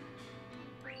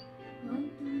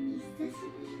本当に久し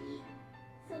ぶりに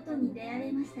外に出ら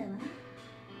れましたわ。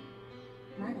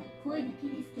まだ声だけ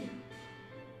ですけど。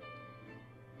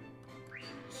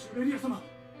シュレリア様、こ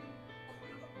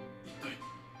れは一体。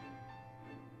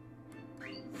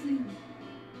ついに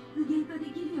具現化でき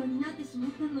るようになってしまっ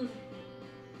たので、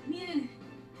ミュウ。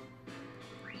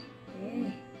ええ、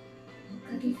お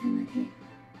かげさまで。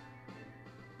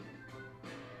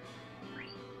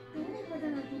どれほど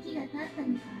の時が経ったのかわ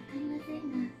かりません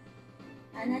が、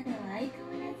あなたは相変わ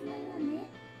らずのようね。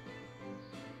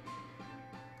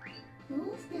どう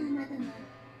してあなたが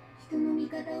人の味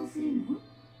方をするの？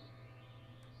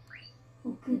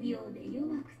臆病で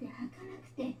弱くて儚く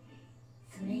て、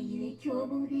それゆえ凶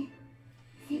暴で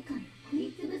世界を食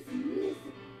いつぶすウイルス、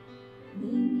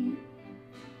人間。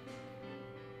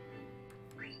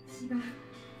違う、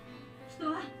人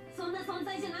はそんな存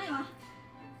在じゃないわ。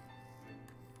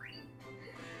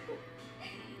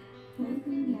本当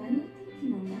にあの時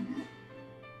のまま、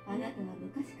あなたは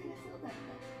昔からそうだった。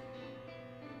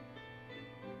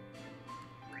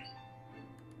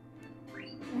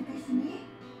私ね、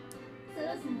そろ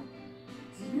そろ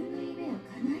自分の夢を叶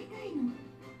えたいの。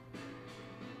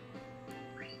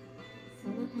そ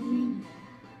のためには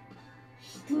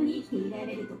人に生きていら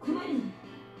れると困るの。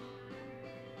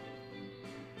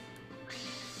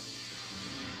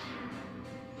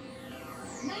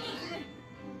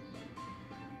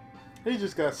He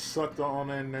just got sucked on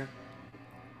in there.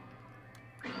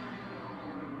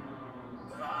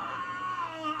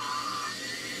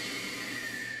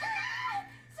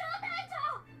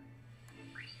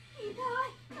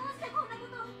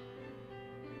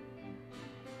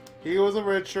 He was a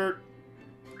red shirt.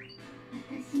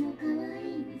 私の可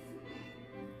愛い娘、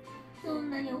そん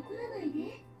なに怒らない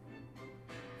で。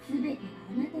すべては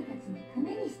あなたたちのた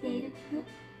めにしていること。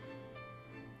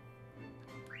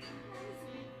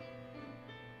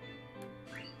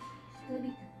人々を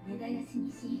根絶やし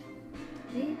にし、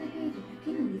令和テイルだ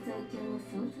けの理想郷を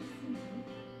創造するのね。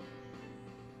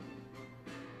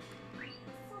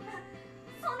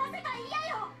そんな世界嫌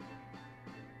よ。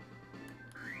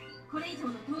これ以上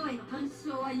の東への干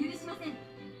渉は許しません。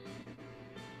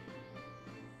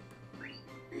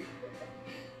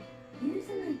許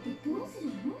さないってどうする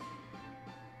の？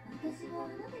私はあ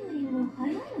なたよりも早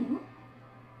いのよ。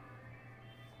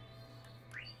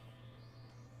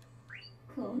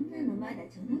こんなのまだ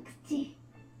序の口。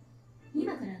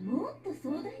今からもっと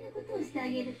壮大なことをしてあ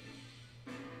げる。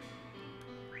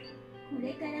こ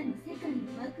れからの世界の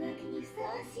幕開けにふさ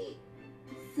わしい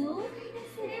壮大な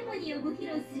セレモニーをご披露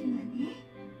するわね。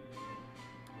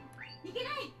いけな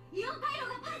い！イオン回路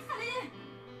がパンチされる！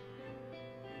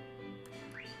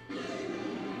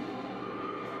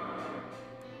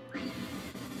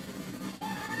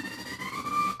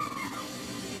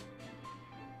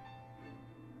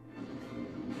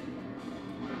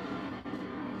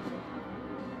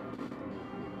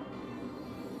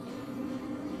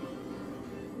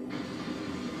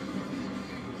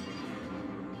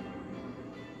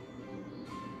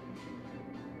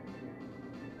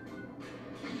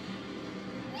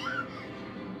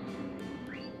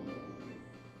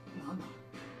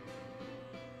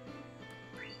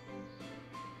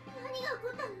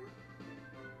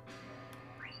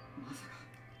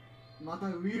また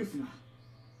ウイルスが。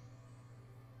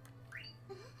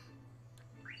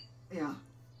いや、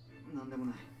なんでも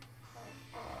ない。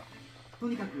と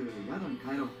にかく宿に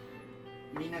帰ろう。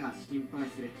みんなが心配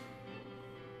する。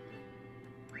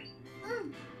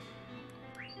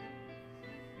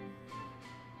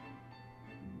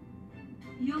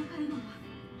イオン回路は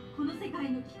この世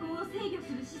界の気候を制御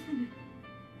するシステム。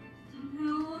そ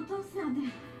れを落とすなんて。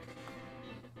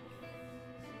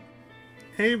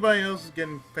Anybody else is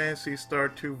getting Fantasy Star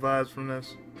 2 vibes from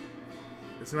this?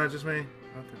 It's not just me? Okay.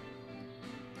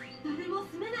 誰も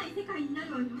住めない世界にな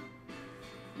るわよ。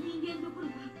人間どころ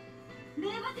か令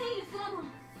和テイルすらも。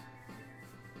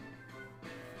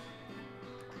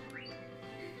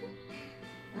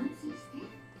安心して。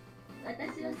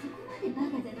私はそこまでバ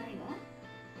カじゃないわ。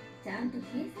ちゃんと計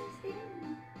算してる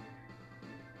の。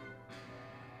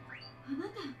あな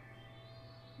た、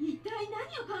一体何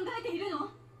を考えているの？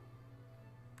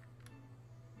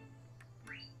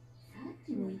さっ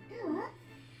きも言ったわ。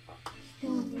人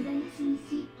を根絶やしにし、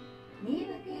令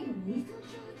和テイルの理想郷を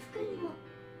作るの。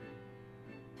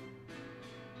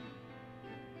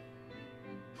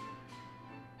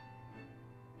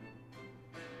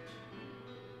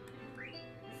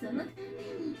そのため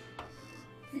に、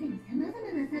すでにさまざま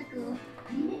な策を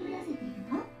張り巡らせている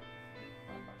の。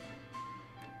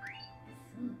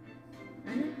そう、あ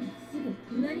なたのすぐ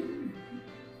隣にもね。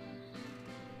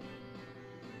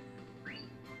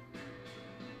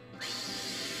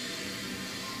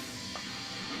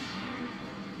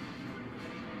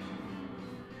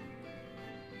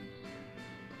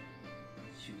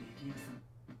シュレリアさん。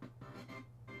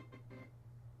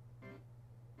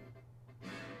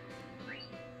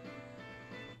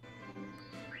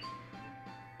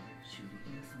シュレ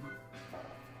リア様、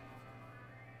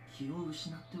気を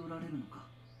失っておられるのか。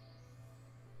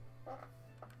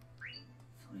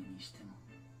それにしても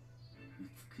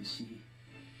美しい。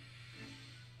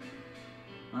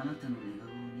あなたの寝顔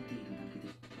を見ているだけ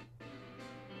で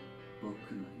僕は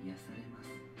癒されます。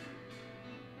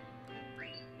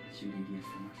シュレリア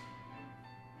様、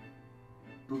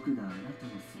僕があなた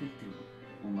のすべてを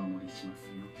お守りします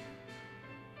よ。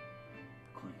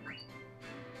これからエレ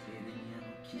ミアの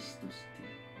騎士として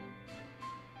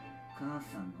母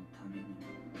さんのためにも。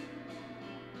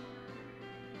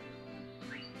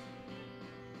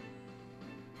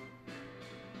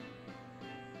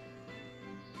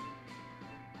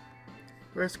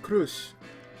Where's Cruz?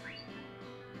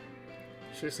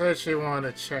 She said she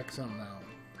wanted to check something out.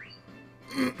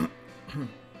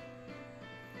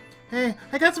 Hey,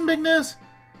 I got some big news!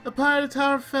 The pilot of the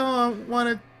tower fell on one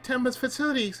of Temba's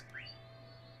facilities.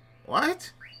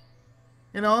 What?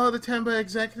 And all of the Temba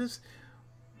executives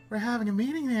were having a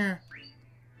meeting there.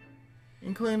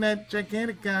 Including that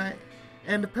gigantic guy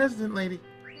and the president lady.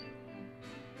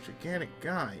 Gigantic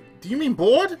guy? Do you mean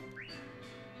Board?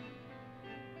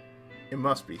 It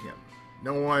must be him.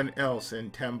 No one else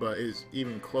in Temba is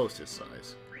even close to his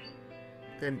size.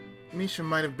 Then Misha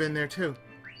might have been there too.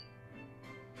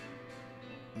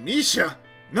 Misha?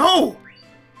 No!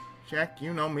 Jack,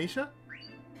 you know Misha?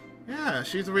 Yeah,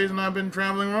 she's the reason I've been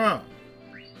traveling around.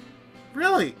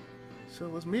 Really? So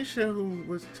it was Misha who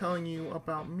was telling you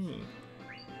about me.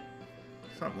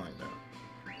 Something like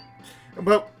that.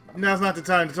 But now's not the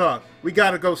time to talk. We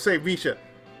gotta go save Misha.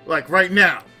 Like right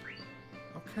now.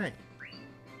 Okay.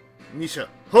 Misha,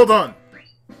 hold on!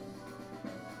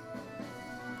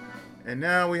 And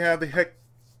now we have the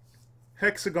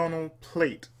hexagonal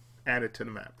plate added to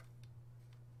the map.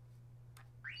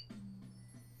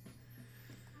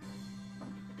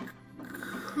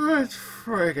 Good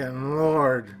friggin'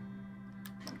 lord.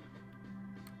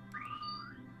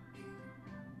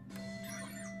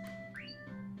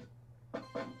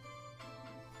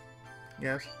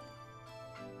 Yes?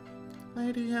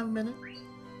 Lady, you have a minute?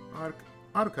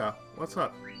 Aruka, what's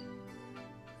up?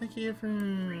 Thank you for...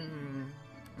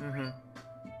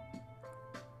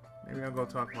 Maybe I'll go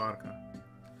talk to Aruka.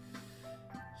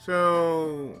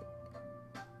 So...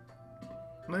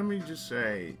 Let me just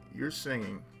say, you're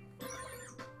singing.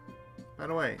 By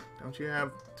the way, don't you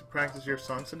have to practice your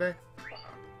songs today?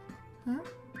 Huh?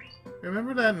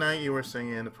 Remember that night you were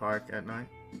singing in the park at night?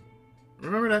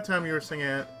 Remember that time you were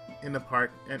singing in the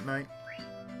park at night?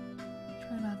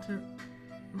 Try not to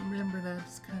remember that.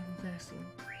 It's kind of embarrassing.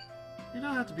 You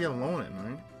don't have to be alone at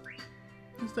night.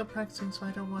 I'm still practicing, so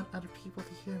I don't want other people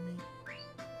to hear me.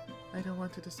 I don't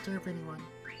want to disturb anyone.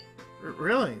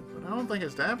 Really? But I don't think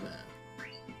it's that bad.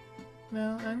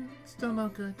 No, I'm still no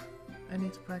good. I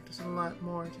need to practice a lot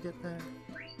more to get better.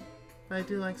 But I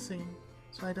do like singing,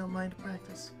 so I don't mind to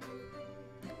practice.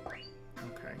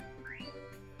 Okay.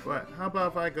 But how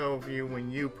about if I go with you when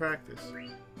you practice?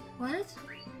 What?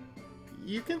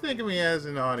 You can think of me as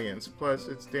an audience, plus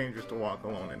it's dangerous to walk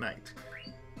alone at night.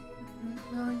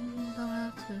 No, you don't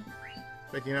have to.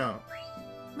 But you know.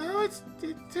 No, it's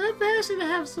too embarrassing to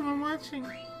have someone watching.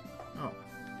 Oh.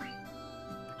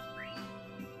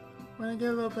 When I get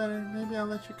a little better, maybe I'll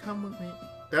let you come with me.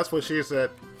 That's what she said.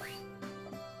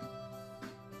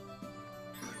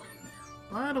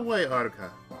 By the way,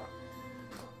 Aruka,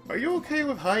 are you okay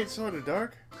with heights or the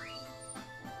dark?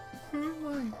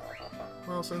 Why?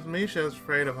 Well, since Misha is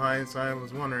afraid of heights, I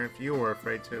was wondering if you were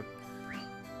afraid too.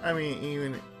 I mean,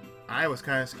 even I was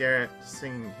kind of scared at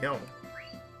Singing Hill.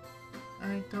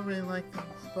 I don't really like things,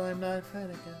 but I'm not afraid,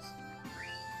 I guess.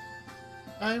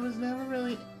 I was never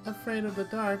really afraid of the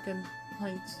dark and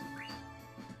heights.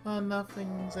 Well,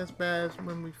 nothing's as bad as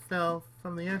when we fell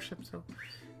from the airship, so...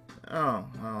 Oh,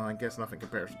 well, I guess nothing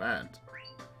compares to that.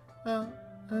 Well,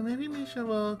 maybe Misha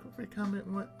will overcome it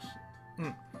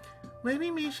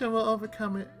Maybe Misha will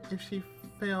overcome it if she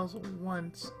fails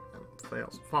once.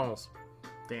 Falls.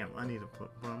 Damn, I need to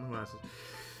put on my glasses.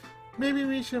 Maybe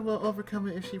Misha will overcome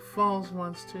it if she falls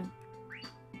once too.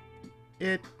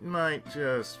 It might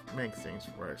just make things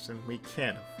worse, and we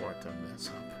can't afford to mess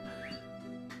up.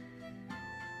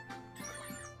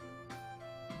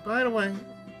 By the way,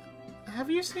 have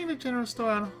you seen the general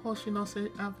store on Hoshinose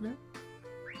Avenue?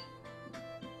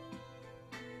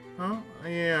 Huh?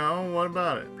 Yeah, what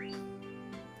about it?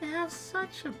 They have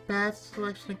such a bad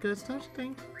selection of goods, don't you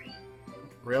think?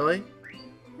 Really?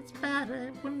 It's bad. I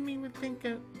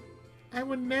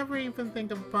would never even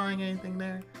think of buying anything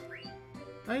there.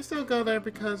 I still go there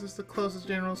because it's the closest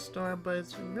general store, but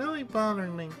it's really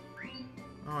bothering me.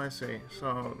 Oh, I see.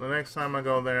 So, the next time I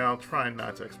go there, I'll try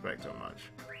not to expect too much.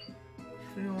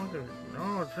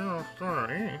 No, general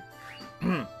store, eh?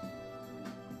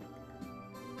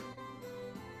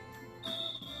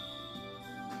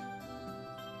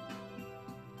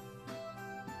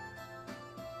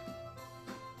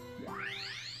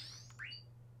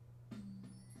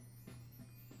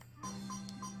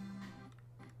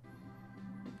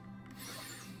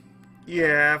 Yeah,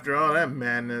 after all that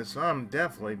madness, I'm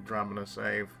definitely dropping a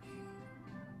save.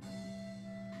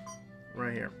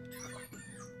 Right here.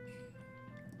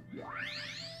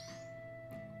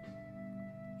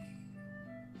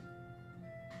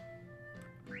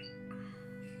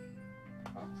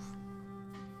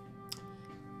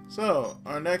 So,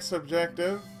 our next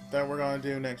objective that we're going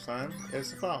to do next time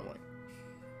is the following.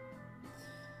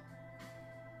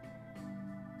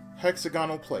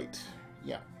 Hexagonal plate.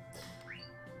 Yeah.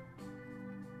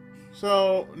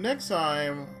 So, next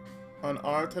time on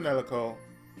our Tonelico,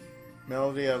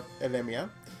 Melody of Elemia,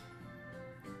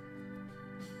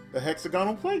 the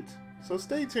hexagonal plate. So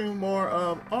stay tuned, more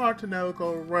of our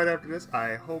Tonelico right after this.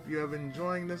 I hope you have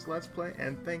enjoying this Let's Play,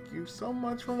 and thank you so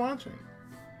much for watching.